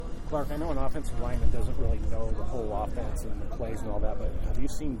Clark, I know an offensive lineman doesn't really know the whole offense and the plays and all that, but have you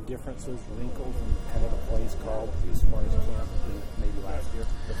seen differences, wrinkles in kind of the plays called as far as camp and maybe last year?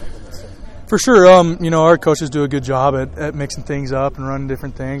 For sure. Our coaches do a good job at mixing things up and running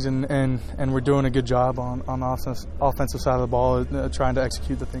different things, and we're doing a good job on the offensive side of the ball, trying to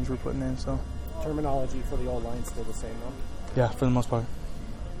execute the things we're putting in. So, terminology for the old line still the same, though? Yeah, for the most part.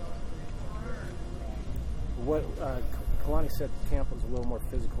 What Kalani said camp was a little more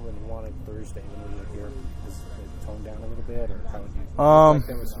physical than he wanted Thursday when we were here. Is it toned down a little bit, or how would you like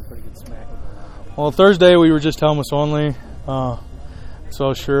there was some pretty good smacking going on? Well, Thursday we were just helmets only.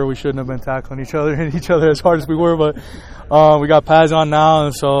 So sure, we shouldn't have been tackling each other and each other as hard as we were, but we got pads on now,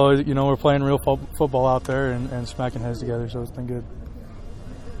 and so we're playing real football out there and smacking heads together. So it's been good.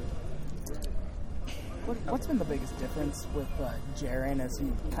 What's been the biggest difference with Jaren as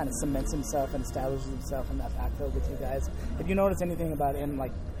he kind of cements himself and establishes himself in that backfield with you guys? Have you noticed anything about him?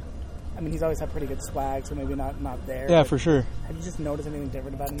 He's always had pretty good swag, so maybe not there. Yeah, for sure. Have you just noticed anything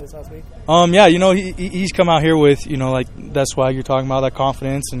different about him this last week? He's come out here with that swag you're talking about, that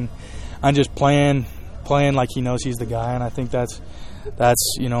confidence, and just playing like he knows he's the guy, and I think that's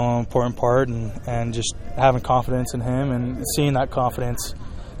an important part, and just having confidence in him and seeing that confidence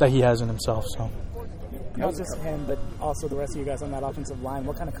that he has in himself. So. Not just him, but also the rest of you guys on that offensive line.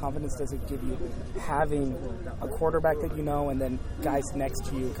 What kind of confidence does it give you having a quarterback that you know and then guys next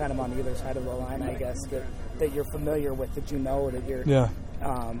to you kind of on either side of the line, I guess, that you're familiar with, that you know, that you're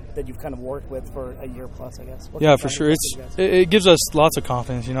that you've kind of worked with for a year plus, I guess? Yeah, for sure. It gives us lots of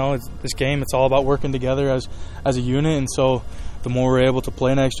confidence. This game, it's all about working together as a unit, and so the more we're able to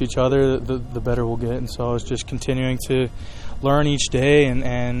play next to each other, the better we'll get. And so it's just continuing to learn each day,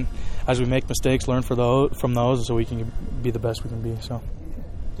 and as we make mistakes, learn from those so we can be the best we can be. So,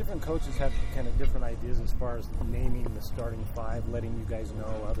 different coaches have kind of different ideas as far as naming the starting five, letting you guys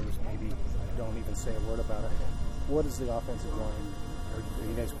know. Others maybe don't even say a word about it. What is the offensive line? Are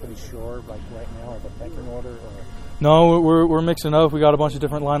you guys pretty sure, like right now, of the pecking order? Or? No, we're mixing up. We got a bunch of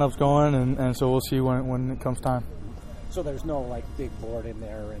different lineups going, and so we'll see when it comes time. So there's no big board in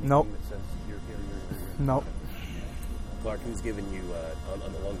there or anything nope. that says you're here. Nope. Clark, who's given you,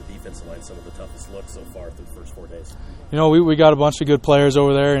 along the defensive line, some of the toughest looks so far through the first 4 days? We got a bunch of good players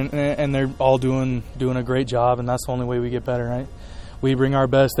over there, and they're all doing a great job, and that's the only way we get better, right? We bring our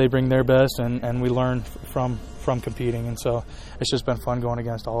best, they bring their best, and we learn from competing, and so it's just been fun going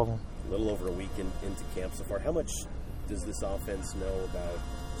against all of them. A little over a week into camp so far. How much does this offense know about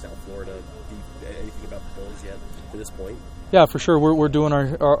South Florida? Anything about the Bulls yet to this point? Yeah, for sure. We're doing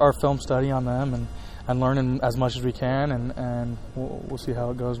our film study on them and learning as much as we can, and we'll see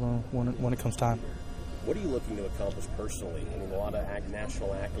how it goes when it comes time. What are you looking to accomplish personally? A lot of national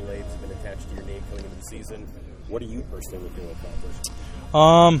accolades have been attached to your name coming into the season. What are you personally looking to accomplish?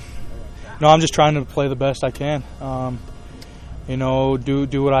 I'm just trying to play the best I can.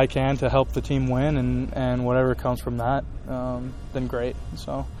 Do what I can to help the team win, and whatever comes from that, then great.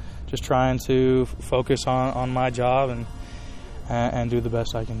 So just trying to focus on my job and do the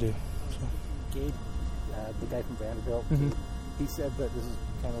best I can do. So. Gabe, the guy from Vanderbilt, he said that this is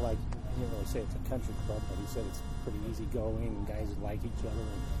kind of like, he didn't really say it's a country club, but he said it's pretty easy going and guys like each other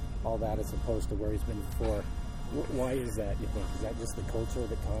and all that as opposed to where he's been before. Why is that, you think? Is that just the culture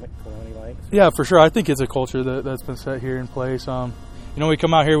that Kalani likes? Yeah, for sure. I think it's a culture that's been set here in place. We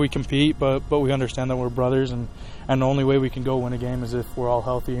come out here, we compete, but we understand that we're brothers, and the only way we can go win a game is if we're all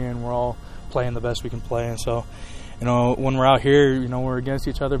healthy and we're all playing the best we can play. And so, when we're out here, we're against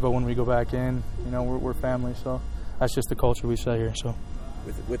each other, but when we go back in, we're family. So that's just the culture we set here. So.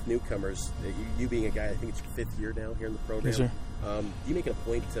 With newcomers, you being a guy, I think it's your 5th year now here in the program. Yes, sir. Do you make it a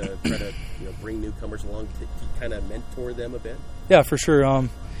point to try to bring newcomers along to kind of mentor them a bit? Yeah, for sure.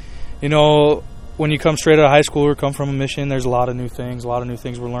 When you come straight out of high school or come from a mission, there's a lot of new things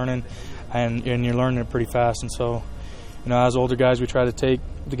we're learning, and you're learning it pretty fast. And so, as older guys, we try to take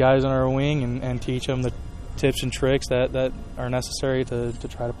the guys on our wing and teach them the tips and tricks that are necessary to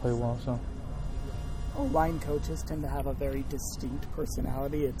try to play well. So. Line coaches tend to have a very distinct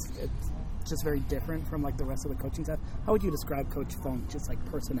personality. It's just very different from the rest of the coaching staff. How would you describe Coach Funk, just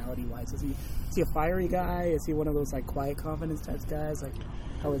personality wise? Is he a fiery guy? Is he one of those quiet confidence type guys?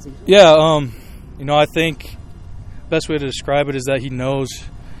 How is he? Yeah, I think best way to describe it is that he knows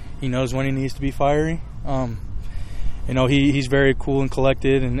when he needs to be fiery. He's very cool and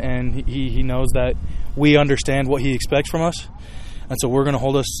collected, and he knows that we understand what he expects from us, and so we're going to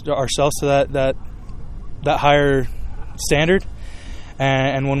hold ourselves to that higher standard,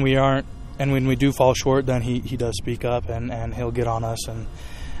 and when we aren't, and when we do fall short, then he does speak up and he'll get on us, and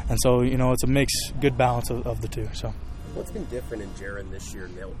so it's a good balance of the two. So What's been different in Jaron this year,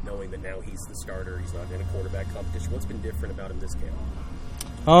 knowing that now he's the starter, he's not in a quarterback competition? What's been different about him this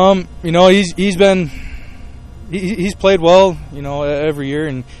camp? You know, he's played well, you know, every year,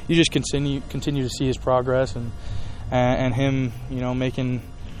 and you just continue to see his progress and him, you know, making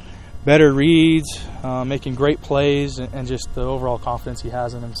better reads, making great plays, and just the overall confidence he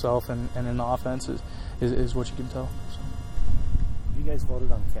has in himself and in the offense is what you can tell. So. You guys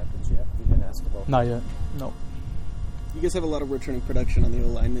voted on captains yet? We didn't ask about. Not yet. No. You guys have a lot of returning production on the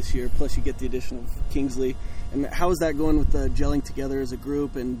O-line this year, plus you get the addition of Kingsley. And how is that going with gelling together as a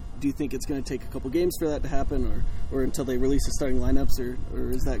group? And do you think it's going to take a couple games for that to happen, or until they release the starting lineups,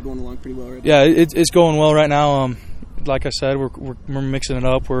 or is that going along pretty well right now? Yeah, it's going well right now. Like I said, we're mixing it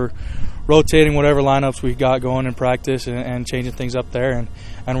up. We're rotating whatever lineups we got going in practice and changing things up there,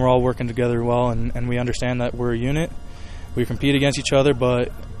 and we're all working together well. And we understand that we're a unit. We compete against each other,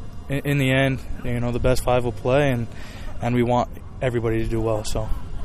 but in the end, you know, the best five will play, and we want everybody to do well. So.